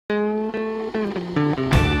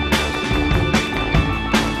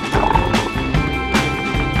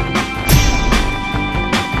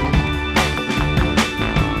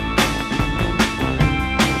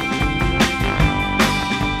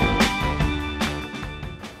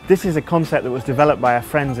This is a concept that was developed by our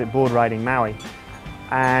friends at Board Riding Maui,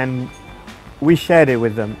 and we shared it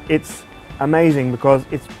with them. It's amazing because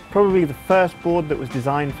it's probably the first board that was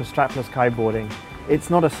designed for strapless kiteboarding. It's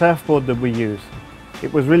not a surfboard that we use.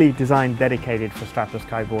 It was really designed dedicated for strapless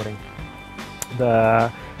kiteboarding.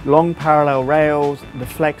 The long parallel rails, the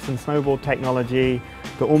flex and snowboard technology,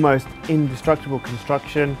 the almost indestructible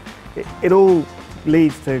construction, it all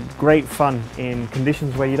leads to great fun in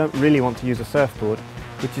conditions where you don't really want to use a surfboard,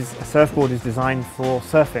 which is a surfboard is designed for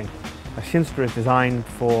surfing. A Shinnster is designed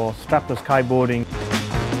for strapless kiteboarding.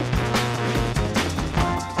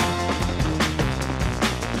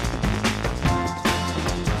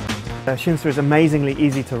 The Shinnster is amazingly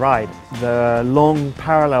easy to ride. The long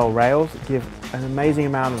parallel rails give an amazing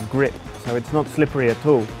amount of grip, so it's not slippery at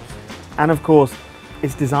all. And of course,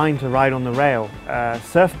 it's designed to ride on the rail.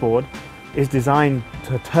 Surfboard is designed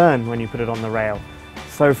to turn when you put it on the rail.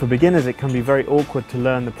 So for beginners, it can be very awkward to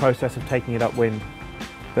learn the process of taking it upwind.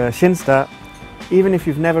 The Shinnster, even if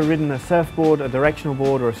you've never ridden a surfboard, a directional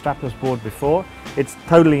board or a strapless board before, it's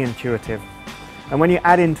totally intuitive. And when you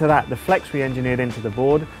add into that the flex we engineered into the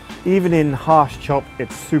board, even in harsh chop,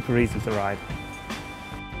 it's super easy to ride.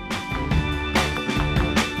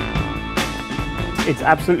 It's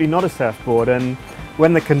absolutely not a surfboard, and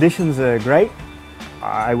when the conditions are great,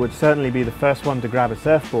 I would certainly be the first one to grab a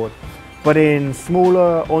surfboard. But in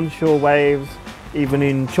smaller onshore waves, even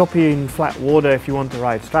in choppy and flat water, if you want to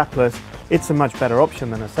ride strapless, it's a much better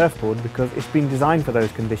option than a surfboard because it's been designed for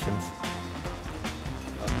those conditions.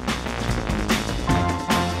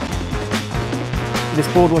 This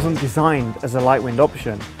board wasn't designed as a light wind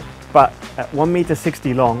option, but at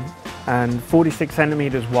 1.60 m long and 46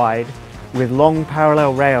 centimeters wide, with long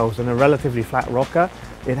parallel rails and a relatively flat rocker,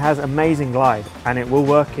 it has amazing glide, and it will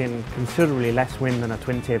work in considerably less wind than a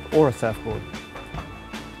twin tip or a surfboard.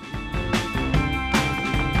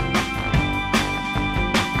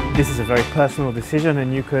 This is a very personal decision,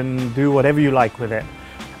 and you can do whatever you like with it.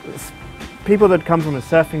 People that come from a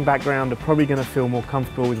surfing background are probably going to feel more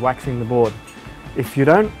comfortable with waxing the board. If you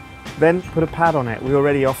don't, then put a pad on it. We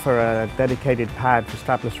already offer a dedicated pad for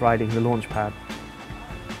strapless riding, the launch pad.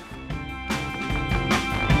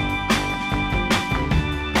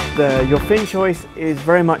 Your fin choice is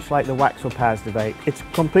very much like the wax or pads debate. It's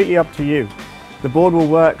completely up to you. The board will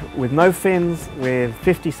work with no fins, with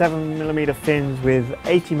 57mm fins, with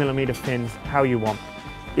 80mm fins, how you want.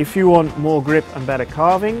 If you want more grip and better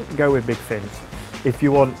carving, go with big fins. If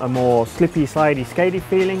you want a more slippy, slidey, skatey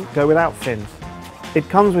feeling, go without fins. It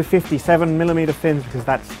comes with 57mm fins because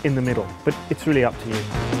that's in the middle, but it's really up to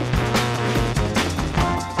you.